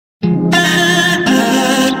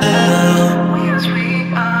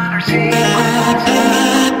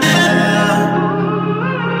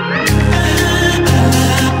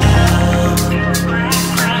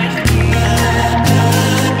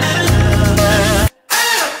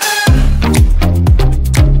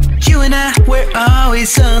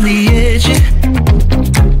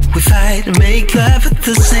at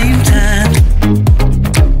the same time.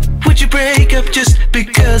 Would you break up just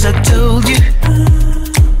because I told you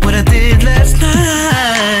what I did last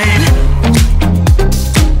night?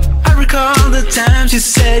 I recall the times you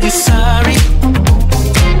said you're sorry.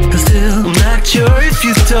 I'm still not sure if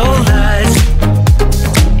you told lies,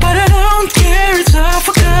 but I don't care, it's all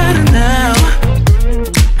forgotten now.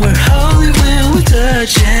 We're holy when we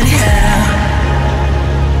touch anyhow.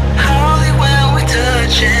 Holy when we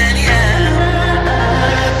touch anyhow.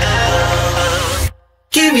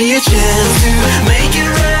 Give me a chance to make it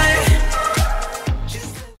right.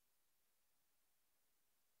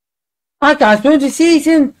 Hi guys, welcome to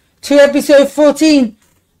season 2 episode 14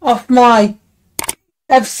 of my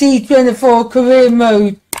FC24 career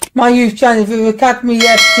mode, my youth channel for Academy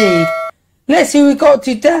FC. Let's see what we got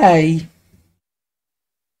today.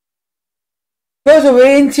 First of all,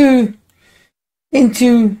 we're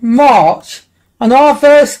into March, and our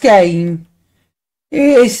first game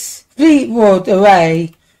is Fleetwood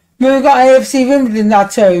away. Then we've got AFC Wimbledon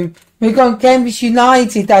at home. We've got Cambridge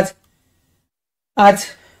United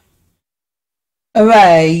at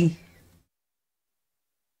away.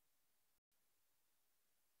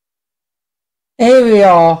 Here we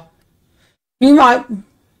are. We might.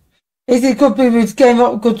 Is it good this game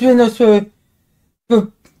up could win us for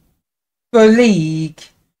league?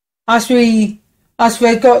 As we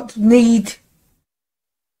got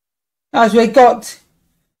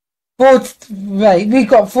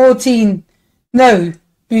 14. No,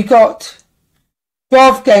 we got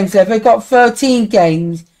 12 games left. We got 13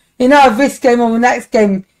 games. You know, this game or the next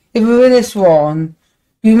game, if we win this one,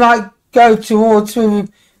 we might go towards winning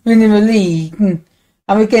the league. And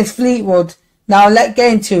we're against Fleetwood. Now let's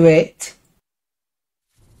get into it.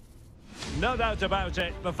 No doubt about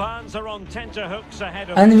it. The fans are on tenterhooks ahead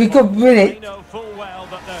of and we could win it. We know full well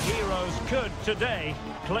that the heroes could today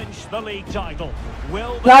clinch the league title.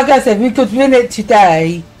 Like I said, we could win it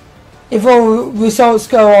today if all results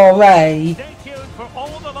go our way. Stay tuned for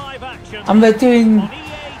all the live action and we're doing on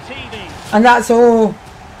EATV. And that's all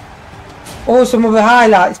some of the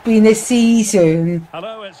highlights being this season.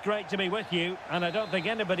 Hello, it's great to be with you, and I don't think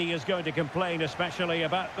anybody is going to complain, especially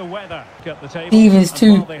about the weather at the table. Stevens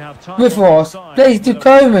to Withross, plays to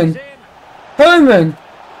Coleman. Coleman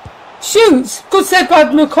shoots. Good save by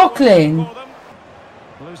McLaughlin.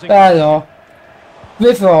 There,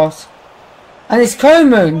 Withross, and it's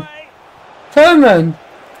Coleman. Coleman,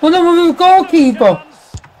 one of them with the goalkeeper,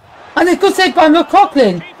 and it's good save by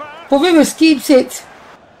McLaughlin. But Withross keeps it.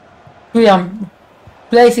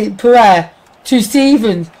 Plays it Pereira to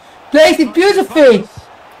Stevens. Plays it beautifully.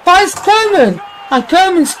 Finds Coleman. And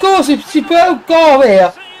Coleman scores a superb goal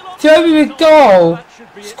here. To open with goal.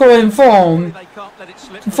 Scoring form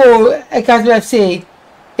for Academy FC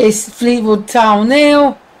is Fleetwood Town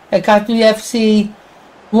 0. Academy FC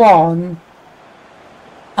 1.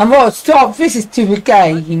 And what stop this is to the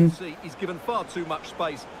game.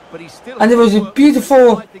 And there was a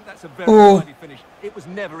beautiful it was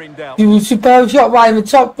never in doubt. It was a superb shot right in the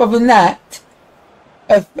top of the net.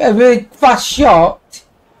 A really fast shot.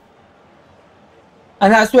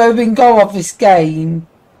 And that's where we've been goal of this game.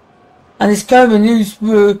 And it's Coleman who's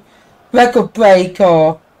the record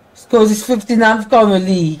breaker. Scores his 59th goal in the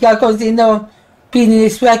league. Because they know been in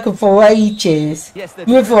this record for ages. Yes,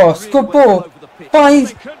 Withross, good ball.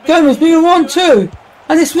 Finds Coleman's moving 1-2.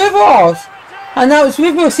 And it's Withross. And now it's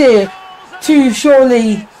Withross here to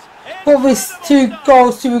surely put this 2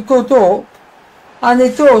 goals to a good up. And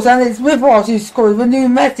it does, and it's Withross who scored the new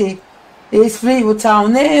Messi. It's Fleetwood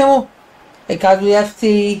Town 0. Academy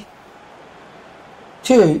FC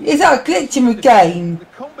 2. Is that a glitch in the game? The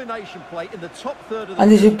combination play in the top third of the and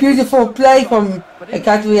there's a beautiful play from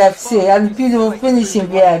Academy FC and a beautiful finish in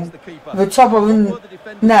the end. The top of the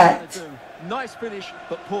net. Nice finish,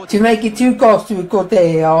 but poor to make it 2 goals to a good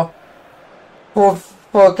here. For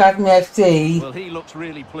Academy FC. Well, he looks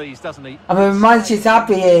really pleased, doesn't he? I mean, Manchester's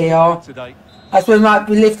happy here. As we might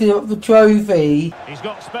be lifting up the trophy. He's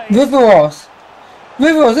got space. Withross,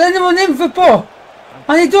 anyone in for ball?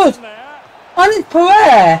 And he does. And it's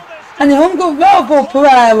Pereira. And he hung up well for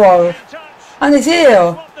Pereira. And it's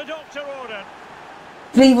here.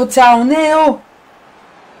 Fleetwood Town 0.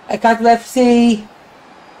 Academy FC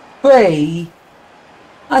 3.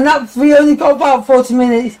 And that we only got about 40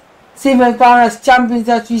 minutes. Simon Brown as champions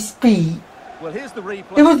as we speak. Well, here's the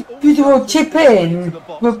replay. It was beautiful chip in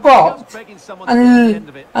with box,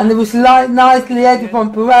 and it was nicely headed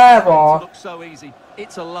from Pereira. So easy.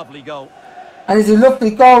 It's a lovely goal. And it's a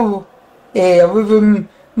lovely goal here with him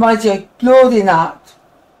Major applauding that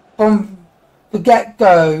from the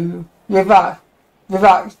get-go with that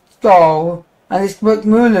goal, and it's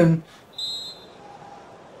McMullen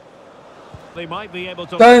They might be able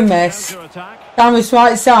to Gomez. counter-attack. Down his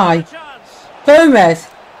right side. Gomez.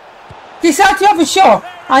 Decided to have a shot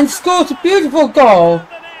and scores a beautiful goal.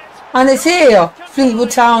 And it's here.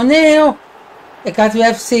 Fleetwood Town 0. Academy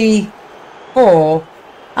FC 4.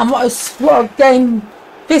 And what a game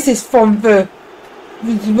this is from the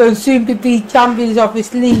soon to be champions of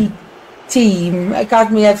this league team,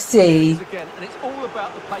 Academy FC.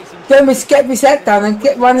 Gomez get his head down and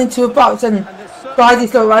get run into a box and try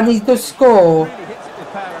this little and he does score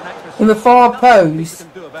in the far post.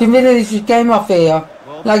 The middle of this game off here.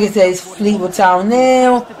 Like I said, it's Fleetwood Town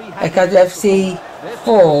 0, Academy FC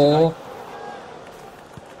 4.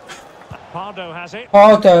 Pardo has it.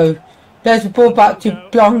 Pardo plays the ball back to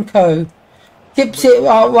Blanco. Tips it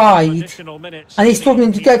out wide. And he's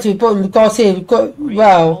struggling to get to it, but Garcia got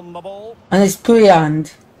well. And it's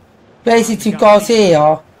Priand. Plays it to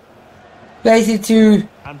Garcia. Plays it to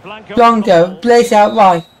Blanco. Plays out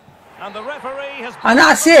right. And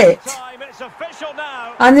that's it.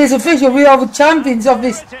 And it's official. We are the champions of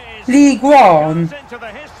this League 1.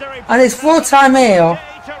 And it's full time here.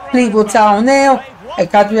 Fleetwood Town 0,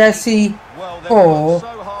 Academy FC 4.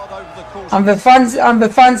 And the fans and the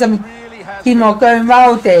team are going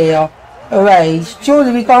round here. Hooray.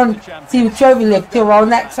 Surely we can't see the trophy lift till our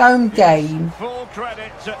next home game.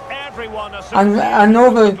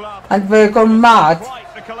 And they're gone mad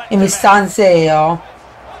in the stands here.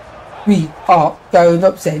 We are going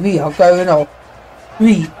up, say we are going up.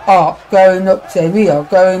 We are going up, say we are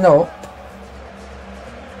going up.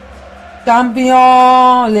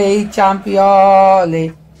 Champion, champion,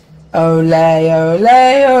 ole, ole,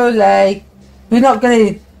 ole. We're not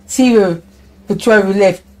going to see the trophy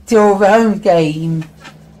lift till the home game.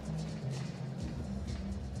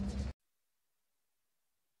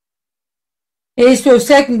 Here's the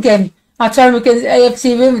second game. Our time against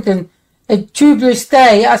AFC Wimbledon. A tubular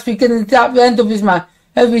day as we get into the end of this match.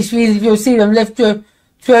 Hopefully you'll see them lift the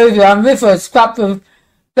trophy and Rivers scrap the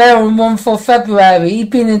bell on 1 for February. He's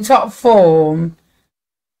been in top form.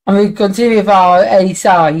 And we continue with our A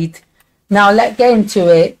side. Now let's get into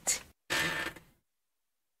it.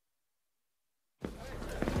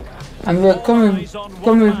 And we're coming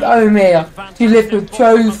home here to lift the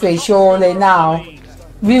trophy surely now.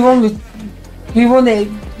 We won it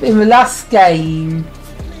in the last game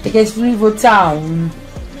against Fleetwood Town,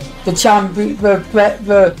 the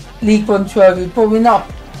League 1 trophy, but we're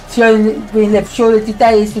not showing it being lifted. Surely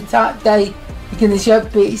today is the day we're going to show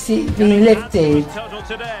it being lifted.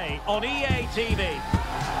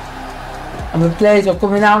 And the players are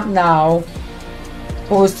coming out now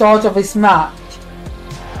for the start of this match.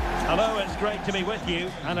 Hello, it's great to be with you,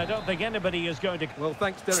 and I don't think anybody is going to... Well,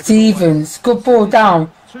 thanks, Derek. Stevens, good ball down.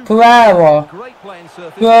 Pereira,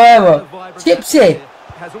 chips it.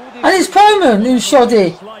 And it's Coleman who shot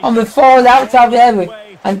it on the far outside of the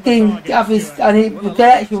area and didn't have his, and the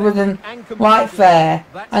connection wasn't right there.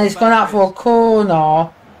 And it's gone out for a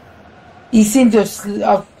corner. He seemed to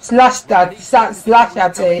have slashed at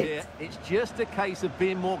it. It's just a case of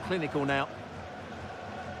being more clinical now.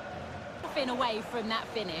 Away from that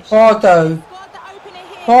finish.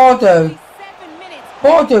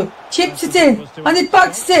 Pardo chips it in and it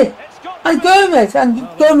backs it and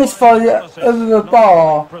Gomez falls over the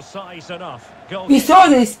bar. We saw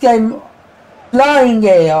this game flying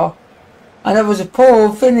here and it was a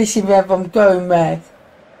poor finishing there from Gomez.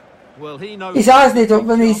 Well, he knows his eyes lit up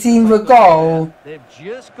when he seen the goal. They've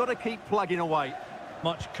just got to keep plugging away.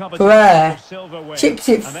 Pereira chips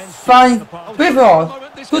it fine. Rivers,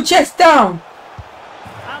 good chest down.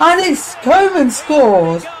 And it's Coleman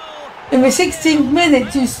scores in the 16th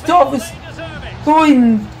minute to stop the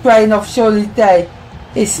scoring train of Shirley's day.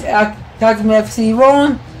 It's Academy FC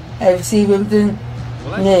 1, FC Wimbledon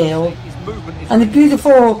 0. And a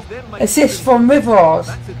beautiful assist from Rivers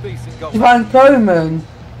to Van Coleman.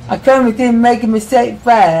 And Coleman didn't make a mistake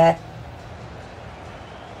there.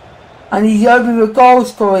 And he's over the goal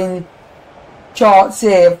scoring charts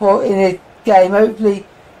here for in this game. Hopefully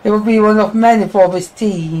it will be one of many for this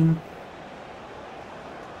team.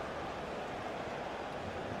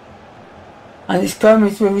 And it's coming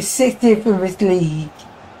through his 60th in this league.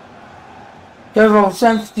 Go from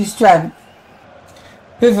strength to strength.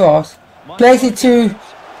 Rivers plays it to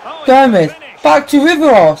Gomez. Back to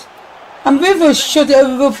Rivers. And Rivers shot it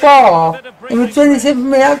over the bar. In the 27th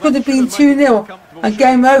minute, that could have been 2-0 and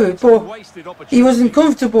game over. But he wasn't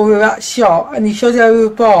comfortable with that shot and he shot it over the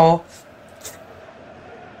bar.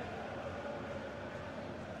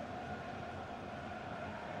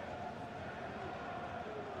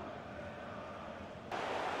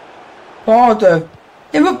 Pardo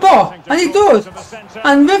in the bar, and he does.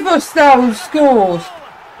 And Rivers now scores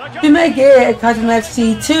to make it Academy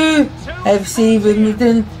FC 2, FC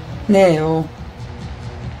Wimbledon 0.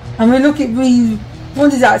 And we look at we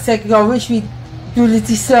wanted that second goal, which we really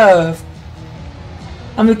deserved,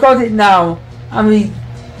 and we got it now. And we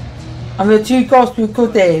 2 goals we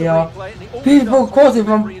could there. Beautiful crossing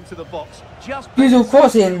from beautiful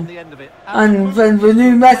crossing, and when the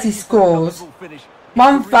new Messi scores,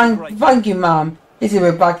 thank you, ma'am. This is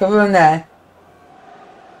Rebecca there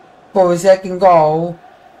for a second goal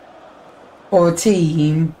for a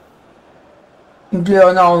team in blue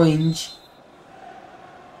and orange.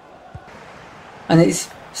 And it's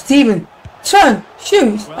Stephen turn,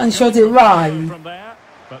 shoots and shot it right. From there,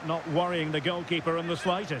 but not worrying the goalkeeper in the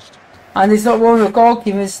slightest. And it's not worrying the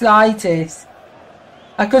goalkeeper in the slightest.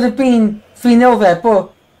 I could have been 3-0 there,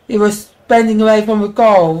 but it was bending away from the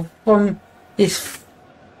goal from his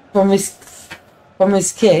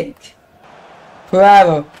kick.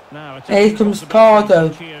 Pereira. Here comes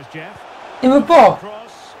Pardo in the box,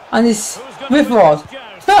 and it's Rivers.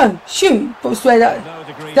 Turn, shoot, but straight at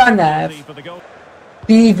Stanev.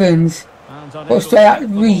 Stevens, but straight at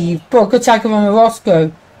Reeve. But a good tackle from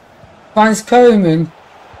Orozco. Finds Coleman.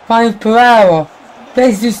 Finds Pereira.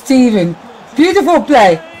 Plays to Steven. Beautiful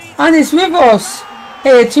play, and it's Rivers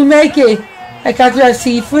here to make it Academy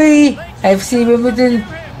FC 3, FC Wimbledon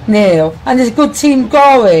 0. And it's a good team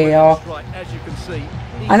goal here.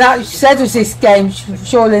 And that settles this game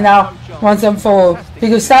surely now once and for all,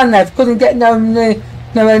 because Stanev couldn't get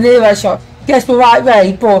nowhere near that shot. Guess the right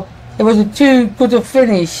way, but it wasn't too good a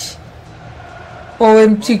finish for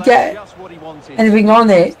him to get anything on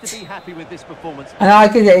it. And I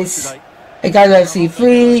get this Academy FC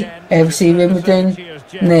 3, FC Wimbledon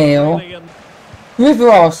 0.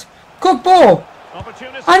 Rivers, good ball,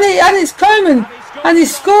 and it's Coleman, and he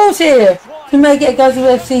scores here to make it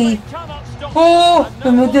Academy FC 4,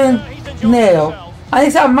 Wimbledon 0. And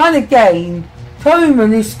it's a man again,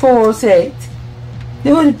 Coleman, who scores it.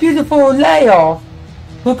 There was a beautiful layoff.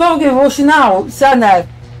 We're going to get rushing out, Stanev.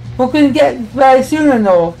 We couldn't get very soon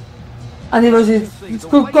enough. And it was a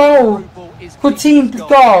good goal, good team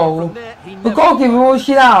goal. We're going to get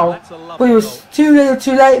rushing out, but it was too little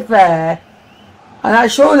too late there. And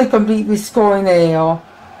that surely complete with scoring here.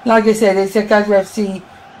 Like I said, it's Academy FC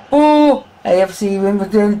 4, AFC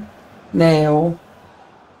Wimbledon 0.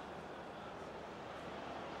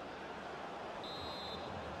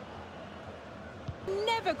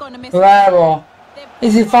 Pereira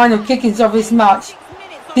is the final kickings of this match.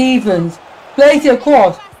 Stevens plays it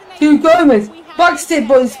across to Gomez, backs it,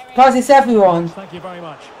 but it's passes everyone. Thank you very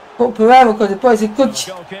much. But Pereira got it, but it's a good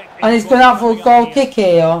and it's gone out for a goal kick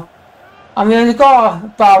here. And we only got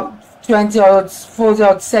about 20 or 40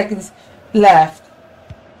 odd seconds left.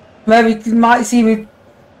 Maybe we might see with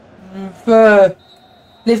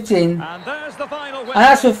lifting. And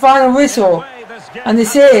that's the final whistle. And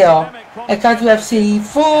this here, Academy FC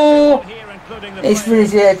 4, it's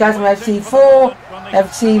finished here, Academy FC 4,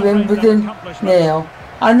 FC Wimbledon 0.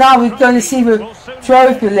 And now we're going to see the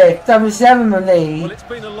trophy lift, number 7 league,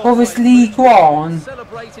 for this League 1.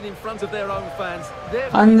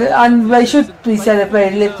 And they should be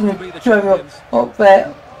celebrating lifting the trophy up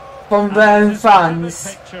there from their own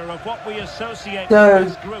fans. So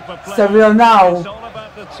we are now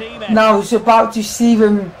it's about to see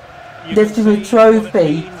them lifting the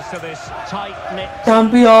trophy.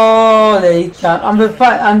 Can't be all they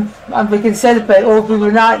can. And we can celebrate all through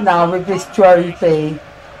the night now with this trophy.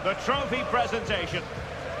 The trophy presentation.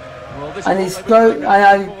 And it's great,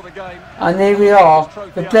 and here we are.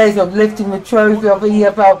 The players are lifting the trophy of the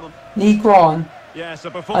EFL League 1.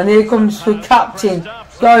 And here comes the captain,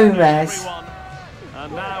 Gomez.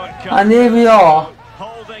 And here we are.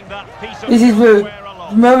 This is the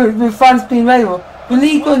moment the fans being ready. The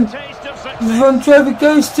League 1 trophy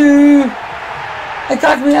goes to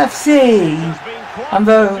Academy FC.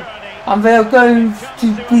 And they're going to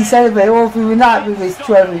be celebrated all through the night with this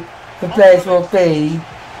trophy. The players will be.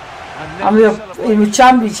 And we're in the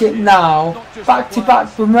championship now.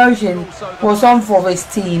 Back-to-back promotion was on for this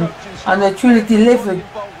team, and they truly delivered,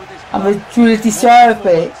 and they truly deserve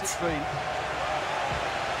it.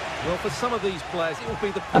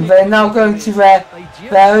 And they're now going to their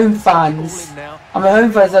home fans, and the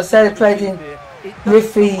home fans are celebrating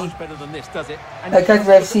with the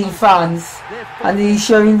Academy FC fans, and he's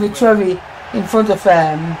showing the trophy in front of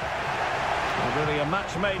them. And a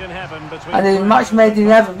match made in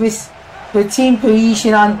heaven with the team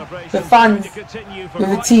cohesion and the fans with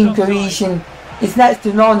the team cohesion is next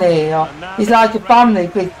to none here. It's like a family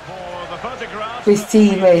with this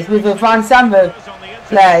team is, with the fans and the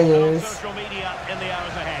players.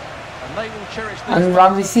 And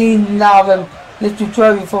we've seen now them lift the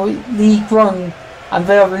trophy for League One, and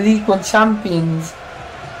they are the League One champions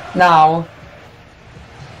now.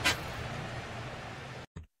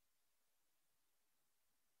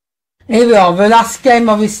 Here we are, the last game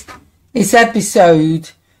of this episode,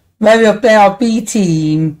 where we'll play our B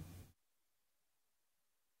team.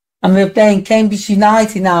 And we're playing Cambridge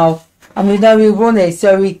United now, and we know we won it,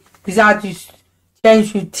 so we decided to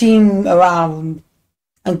change the team around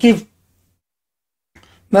and give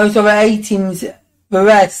most of our A teams the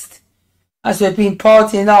rest, as we've been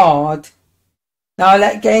partying hard. Now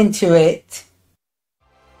let's get into it.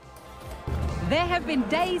 There have been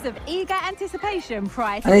days of eager anticipation,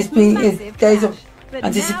 Price. And it's been days of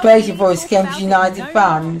anticipation for us Cambridge United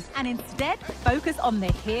fans. And instead, focus on the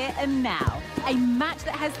here and now. A match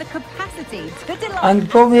that has the capacity to delight. And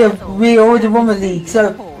probably we already won the league,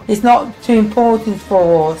 so it's not too important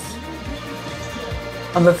for us.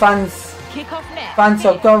 And the fans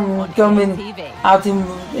are going out in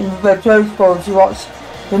the Rose Bowl to watch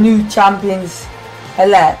the new champions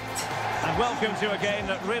elect. And welcome to a game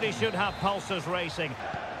that really should have pulses racing.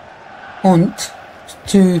 Hunt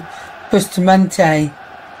to Bustamante.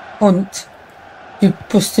 Hunt to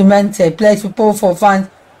Bustamante. Plays the ball for finds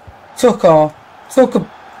Tucker. Tucker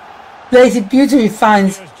plays it beautifully,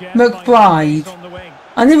 finds McBride.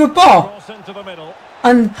 And in the ball.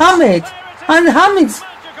 And Hamid. And Hamid's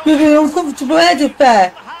with an uncomfortable header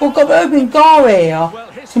there. We've got the open goal here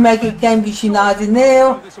to make it Cambridge United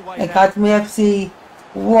 0, Academy FC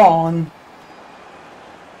 1.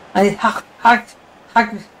 And it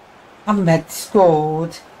Ahmed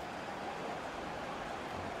scored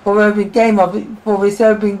for this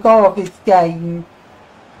opening goal of this game.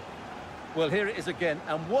 Well, here it is again,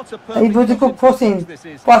 and what a It was a good crossing, but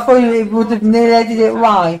I thought it would have nearly headed it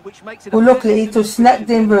right. But luckily it was snapped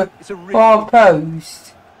in the far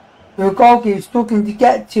post. The goalkeeper struggling to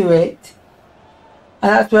get to it.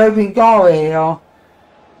 And that's the opening goal here.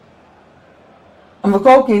 And the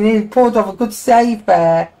goalkeeper nearly pulled off a good save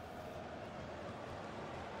there.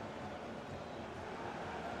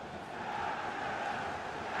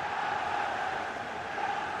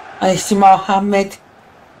 And it's Jamal Hamid,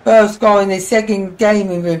 first goal in his second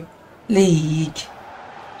game in the league.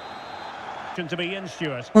 To be in,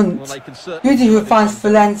 Stuart. Hunt, beautiful finds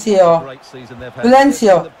Valencia.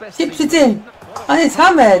 Valencia chips it in, and it's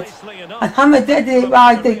Hamid. And Hamid did it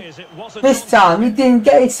right this time. He didn't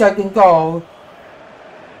get his second goal.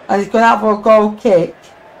 And he's gone out for a goal kick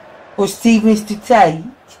for Stevens to take.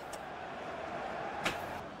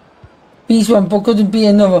 He's one, but couldn't be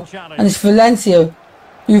another. And it's Valencia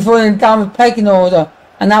who's running down the pecking order.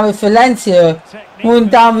 And now it's Valencia running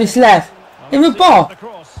down his left. In the ball.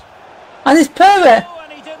 And it's Perez.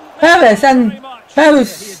 And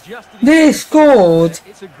Perez nearly scored.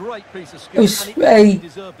 It was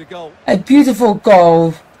a beautiful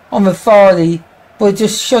goal on the Farley, but it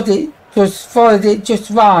just shot it, just followed it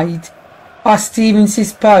just right past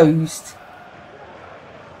Stevens' post.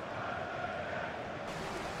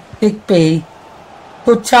 Digby.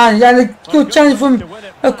 Good challenge, and a good challenge from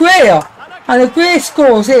Aguirre. And Aguirre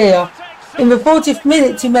scores here in the 40th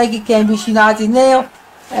minute to make it Cambridge United 0,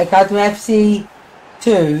 Academy FC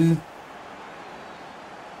 2.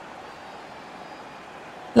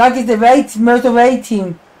 Like it's the most of the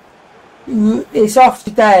team is off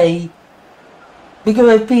today because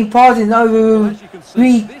they've been partying over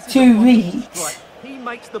 2 weeks.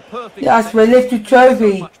 As we lifted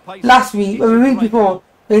trophy last week or the week before,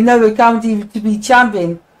 they know they're guaranteed to be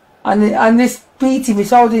champion, and this B team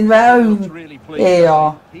is holding their own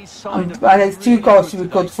here, and it's 2 goals to be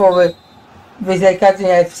good for this Academy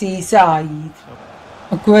FC side.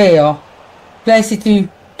 Aguirre plays it to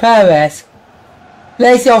Perez,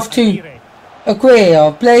 plays it off to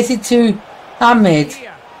Aguirre, plays it to Hamid.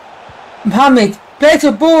 Hamid plays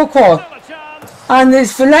a ball cross, and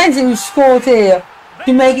it's Valencia who scored here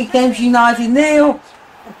to make it Cambridge United 0,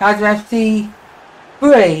 Academy FC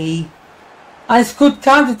 3. And it's a good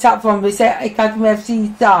counter-attack from this Academy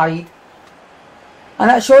FC side. And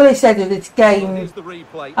that's all they said of this game.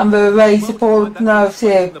 And the way support nerves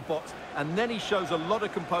here. And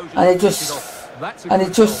it just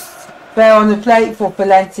fell on the plate for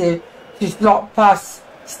Valencia. Just blocked past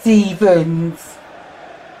Stevens.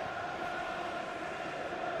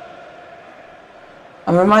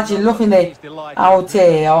 And imagine looking at out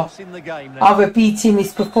here how the B team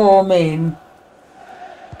is performing.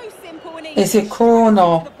 It's a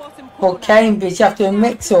corner for Cambridge after a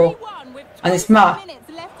mix-up, and it's Matt,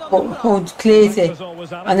 but clears it,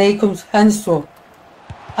 and here comes Henstrup.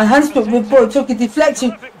 And Henstrup took a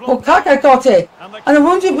deflection, but Kaka got it, and a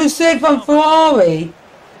 100% from Ferrari.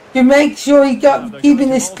 to make sure he got keeping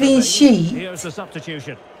this clean sheet. Here's the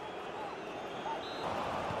substitution.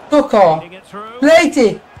 Tucker, played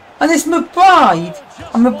it, and it's McBride.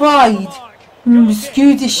 And McBride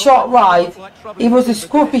skewed his shot right. It was a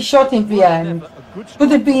scruffy shot in the end.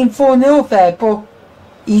 Could have been 4-0 there, but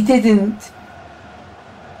he didn't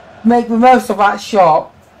make the most of that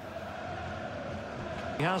shot.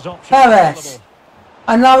 Perez.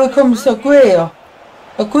 And now it comes to Aguirre.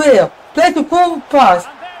 Aguirre played the forward pass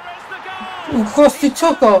across to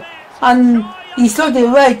Tucker, and he slid it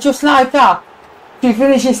away just like that to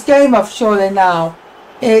finish this game off. Surely now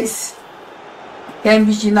it's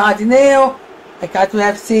Cambridge United 0, Academy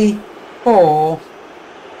FC 4.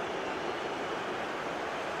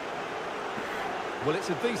 Well, it's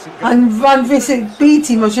a decent game. And Van Visit beat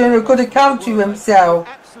him was doing a good account to himself.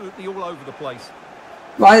 Absolutely all over the place.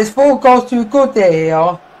 Right, it's 4 goals to a good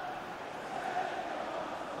there.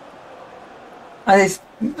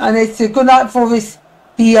 And it's a good night for the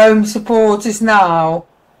home supporters now.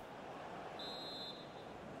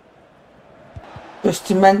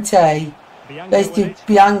 Bustamante, plays to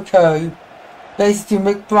Bianco, plays to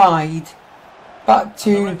McBride, back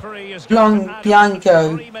to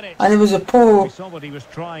Bianco, and it was a poor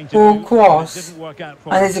cross, and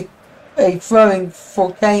there's a throwing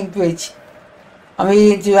for Cambridge. I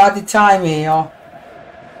mean, to add the time here.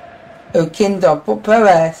 Kinder, but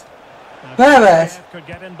Perez,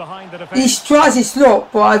 he tries his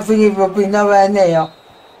luck, but I think it will be nowhere near.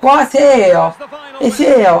 Right here, it's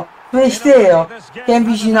here, finished here.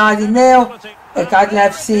 Cambridge United 0, Academy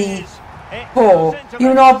FC 4.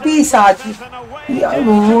 Even our B-side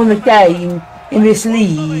will won the game in this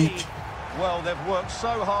league. Well, they've worked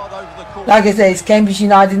so hard over the course. Like I say, it's Cambridge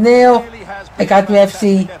United 0, Academy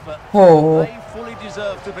FC 4. They fully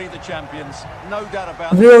deserve to be the champions, no doubt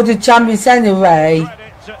about it. We're the champions anyway.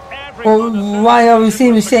 But why are we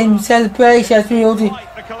seeing the same celebration as we already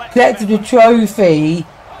collected the trophy,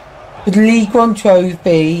 the League One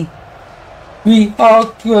trophy? We are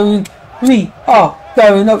going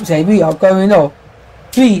up, say we are going up.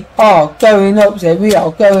 We are going up, say we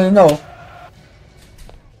are going up.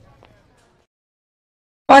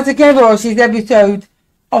 Once again, watch this episode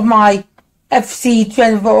of my FC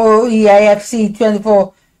 24 or EAFC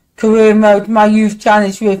 24 career mode, my youth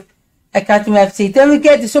challenge with Academy FC. Don't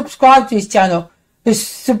forget to subscribe to his channel.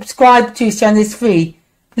 Subscribe to his channel is free.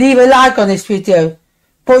 Leave a like on this video.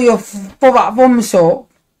 Put that thumbs up.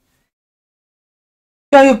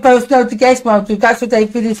 Turn your post notification on to catch what they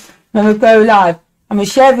finish when we go live. I'm going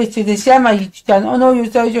to share this to share my YouTube channel on all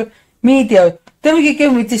your social media. Don't forget to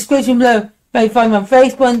give me a description below. You may find me on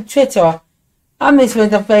Facebook and Twitter. I'm Miss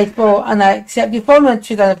Friend on Facebook, and I accept your follow on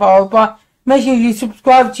Twitter and follow, but make sure you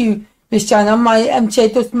subscribe to this channel on my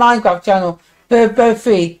MJDoesMinecraft channel. They're both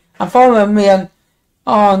free. And follow me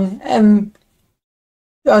on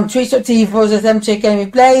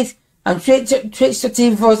twitch.tv/MJGamingPlays and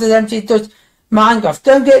twitch.tv/MJDoesMinecraft.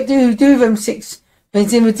 Don't forget to do them 6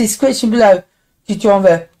 things in the description below to join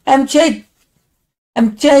the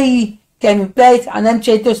MJGamingPlays and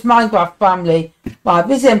MJDoesMinecraft family. Right,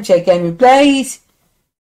 this is MJGamingPlays.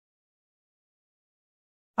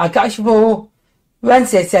 I catch you for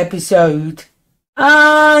Wednesday's episode.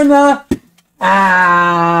 I'm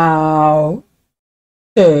out.